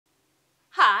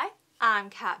I'm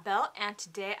Kat Bell, and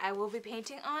today I will be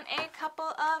painting on a couple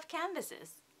of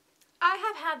canvases. I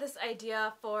have had this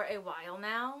idea for a while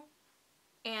now,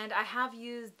 and I have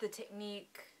used the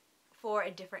technique for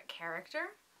a different character,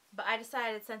 but I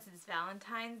decided since it's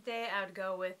Valentine's Day I would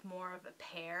go with more of a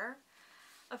pair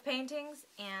of paintings.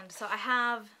 And so I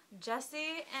have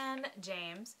Jesse and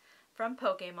James from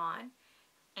Pokemon,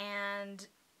 and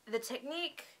the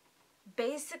technique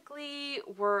basically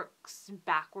works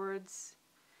backwards,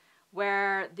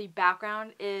 where the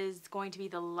background is going to be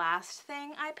the last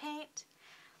thing I paint.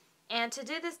 And to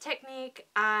do this technique,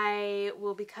 I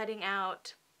will be cutting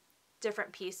out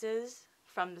different pieces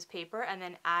from this paper and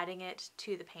then adding it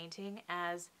to the painting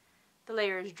as the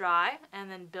layers dry, and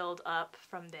then build up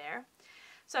from there.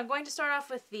 So I'm going to start off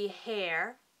with the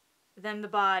hair, then the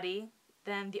body,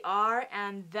 then the R,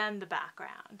 and then the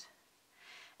background.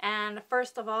 And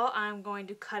first of all, I'm going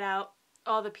to cut out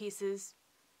all the pieces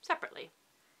separately.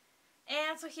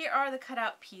 And so here are the cut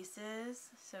out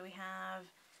pieces. So we have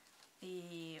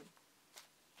the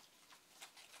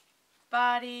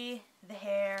body, the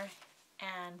hair,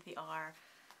 and the R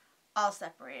all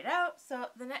separated out. So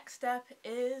the next step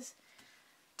is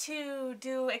to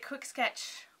do a quick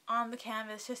sketch on the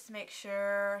canvas just to make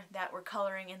sure that we're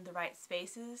coloring in the right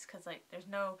spaces, because like there's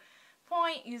no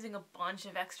point using a bunch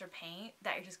of extra paint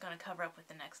that you're just going to cover up with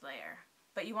the next layer.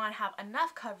 But you want to have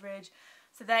enough coverage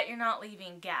so that you're not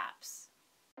leaving gaps.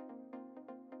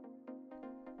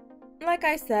 Like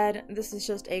I said, this is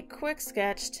just a quick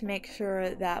sketch to make sure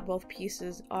that both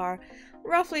pieces are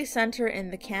roughly center in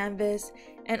the canvas,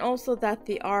 and also that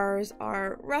the R's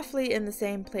are roughly in the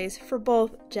same place for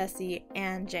both Jesse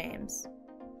and James.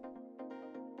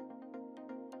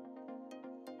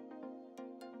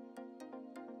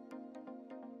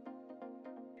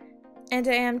 And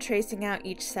I am tracing out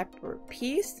each separate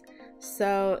piece,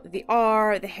 so the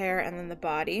R, the hair, and then the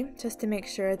body, just to make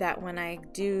sure that when I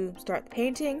do start the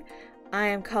painting, I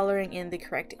am coloring in the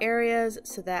correct areas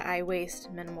so that I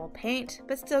waste minimal paint,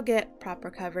 but still get proper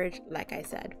coverage, like I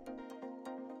said.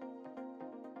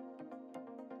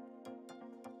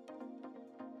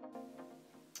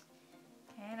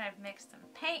 Okay, and I've mixed some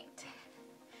paint.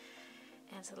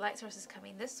 And so the light source is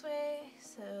coming this way,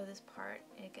 so this part,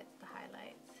 it gets the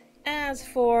highlights. As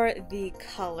for the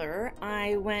color,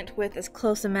 I went with as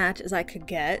close a match as I could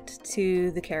get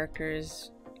to the character's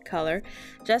color.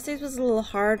 Jesse's was a little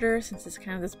harder since it's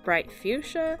kind of this bright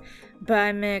fuchsia, but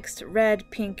I mixed red,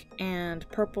 pink, and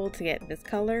purple to get this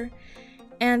color.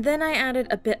 And then I added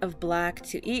a bit of black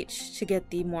to each to get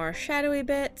the more shadowy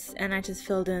bits, and I just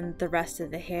filled in the rest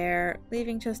of the hair,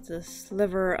 leaving just a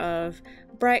sliver of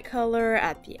bright color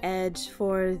at the edge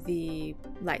for the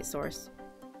light source.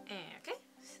 Okay,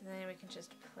 so then we can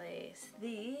just place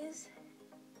these,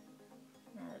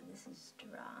 now that this is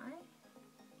dry.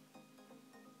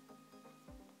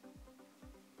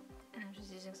 And I'm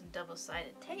just using some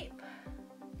double-sided tape.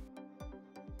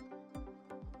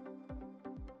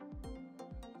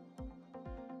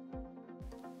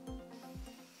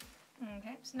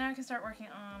 Okay, so now I can start working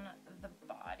on the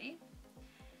body.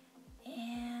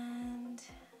 And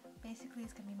basically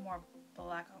it's going to be more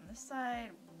black on this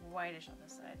side, whitish on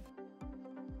this side.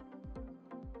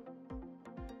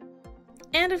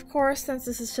 And of course, since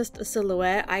this is just a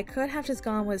silhouette, I could have just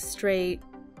gone with straight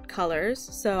colors.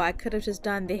 So I could have just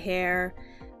done the hair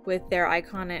with their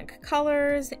iconic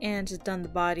colors and just done the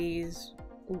bodies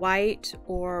white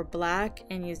or black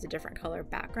and used a different color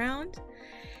background.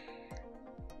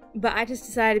 But I just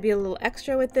decided to be a little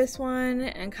extra with this one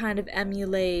and kind of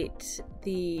emulate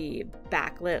the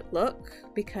backlit look,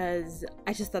 because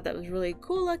I just thought that was really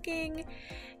cool looking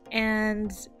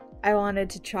and I wanted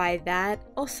to try that.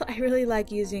 Also, I really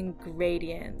like using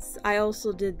gradients. I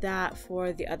also did that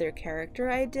for the other character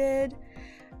I did,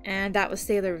 and that was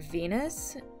Sailor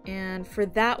Venus. And for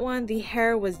that one, the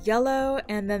hair was yellow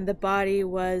and then the body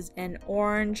was an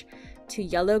orange to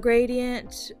yellow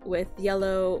gradient, with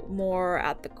yellow more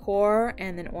at the core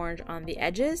and then orange on the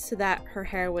edges, so that her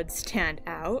hair would stand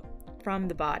out from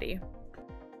the body.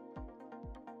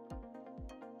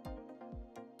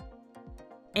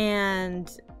 And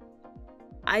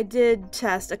I did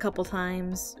test a couple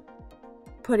times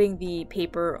putting the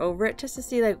paper over it just to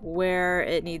see like where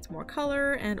it needs more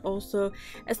color, and also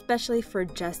especially for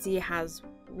Jessie, has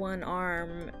one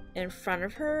arm in front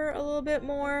of her a little bit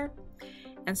more,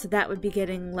 and so that would be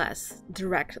getting less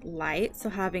direct light, so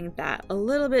having that a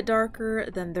little bit darker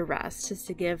than the rest just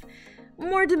to give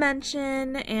more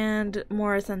dimension and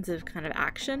more a sense of kind of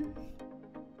action.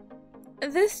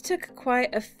 This took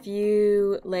quite a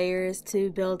few layers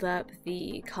to build up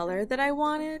the color that I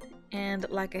wanted, and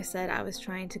like I said, I was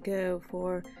trying to go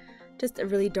for just a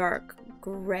really dark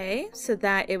gray so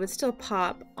that it would still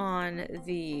pop on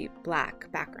the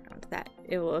black background that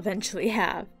it will eventually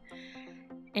have.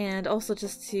 And also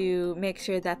just to make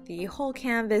sure that the whole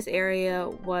canvas area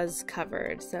was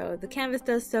covered. So the canvas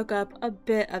does soak up a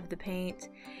bit of the paint,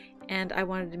 and I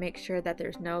wanted to make sure that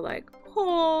there's no like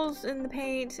holes in the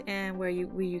paint and where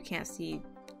you can't see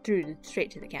through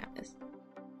straight to the canvas.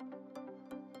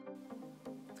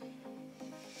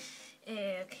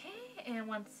 Okay, and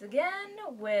once again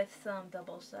with some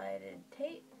double-sided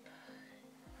tape,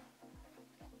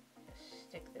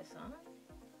 stick this on.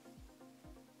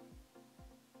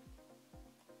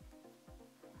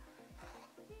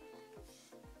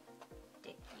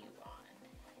 Stick you on.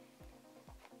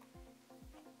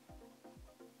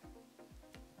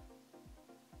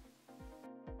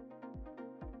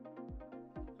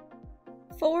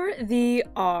 For the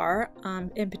R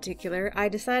in particular, I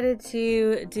decided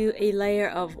to do a layer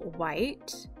of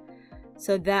white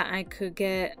so that I could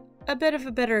get a bit of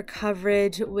a better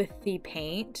coverage with the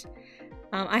paint.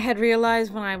 I had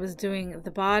realized when I was doing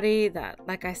the body that,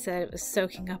 like I said, it was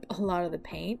soaking up a lot of the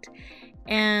paint.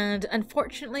 And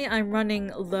unfortunately, I'm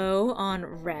running low on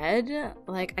red.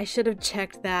 Like, I should have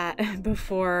checked that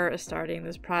before starting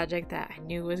this project that I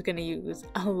knew was going to use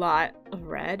a lot of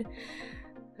red.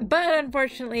 But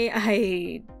unfortunately,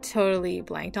 I totally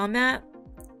blanked on that.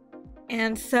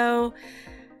 And so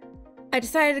I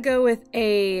decided to go with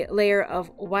a layer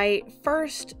of white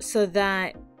first so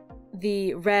that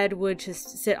the red would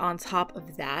just sit on top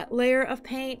of that layer of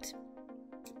paint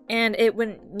and it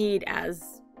wouldn't need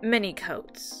as many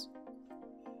coats.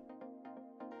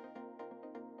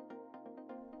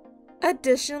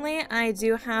 Additionally, I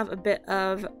do have a bit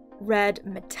of red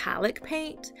metallic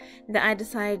paint that I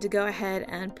decided to go ahead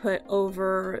and put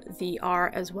over the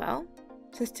R as well,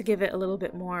 just to give it a little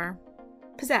bit more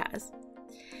pizzazz.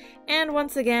 And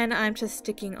once again, I'm just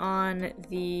sticking on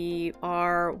the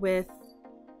R with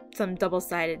some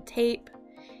double-sided tape,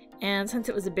 and since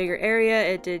it was a bigger area,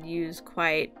 it did use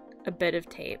quite a bit of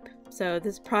tape. So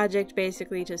this project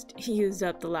basically just used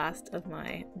up the last of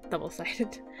my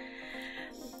double-sided.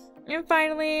 And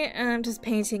finally, I'm just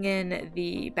painting in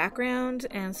the background,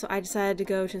 and so I decided to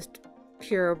go just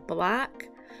pure black.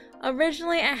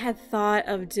 Originally, I had thought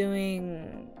of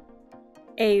doing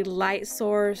a light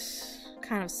source,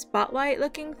 kind of spotlight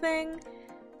looking thing,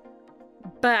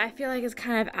 but I feel like it's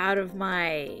kind of out of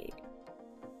my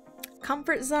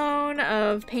comfort zone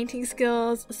of painting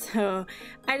skills, so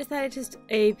I decided just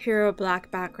a pure black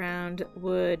background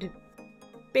would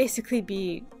basically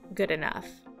be good enough.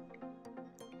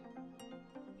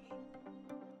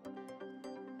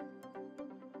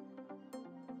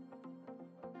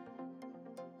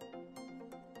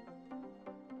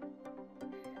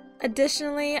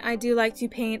 Additionally, I do like to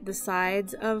paint the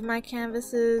sides of my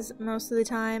canvases most of the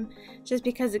time, just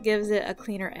because it gives it a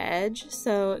cleaner edge.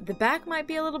 So the back might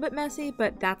be a little bit messy,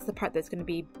 but that's the part that's going to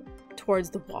be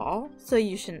towards the wall, so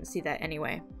you shouldn't see that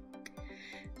anyway.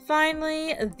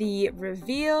 Finally, the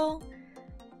reveal.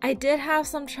 I did have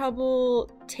some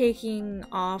trouble taking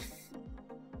off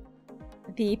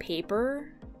the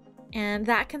paper, and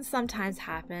that can sometimes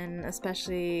happen,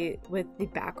 especially with the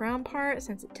background part,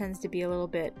 since it tends to be a little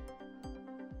bit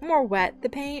more wet, the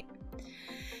paint,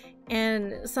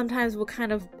 and sometimes will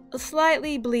kind of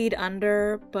slightly bleed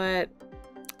under, but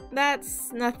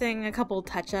that's nothing a couple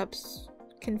touch-ups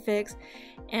can fix.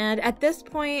 And at this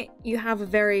point, you have a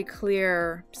very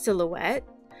clear silhouette,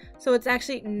 so it's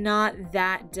actually not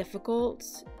that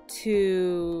difficult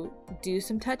to do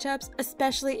some touch-ups,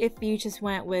 especially if you just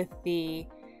went with the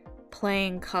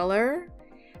plain color.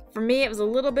 For me, it was a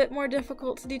little bit more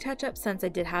difficult to do touch-ups since I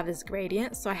did have this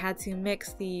gradient, so I had to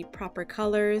mix the proper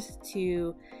colors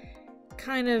to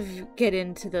kind of get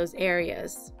into those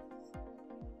areas.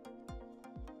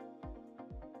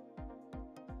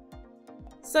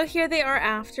 So here they are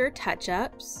after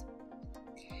touch-ups,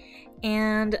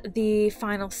 and the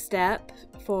final step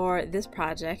for this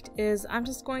project is I'm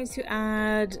just going to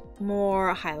add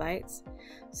more highlights.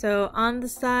 So on the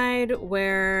side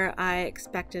where I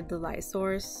expected the light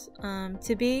source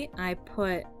to be, I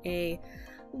put a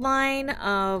line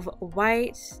of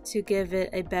white to give it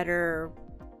a better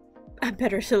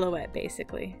silhouette,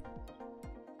 basically.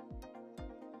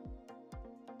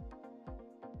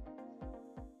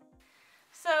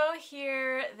 So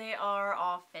here they are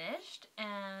all finished,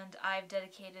 and I've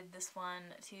dedicated this one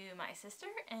to my sister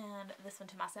and this one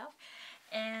to myself.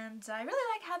 And I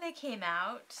really like how they came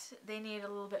out. They need a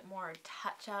little bit more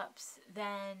touch-ups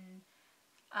than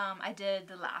I did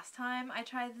the last time I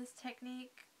tried this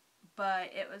technique,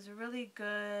 but it was a really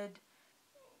good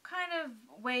kind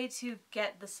of way to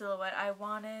get the silhouette I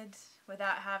wanted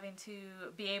without having to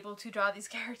be able to draw these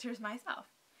characters myself.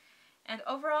 And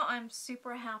overall, I'm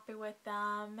super happy with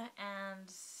them,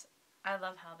 and I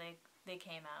love how they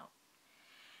came out.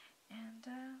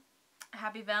 And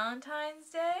happy Valentine's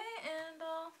Day, and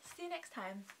I'll see you next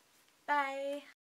time. Bye!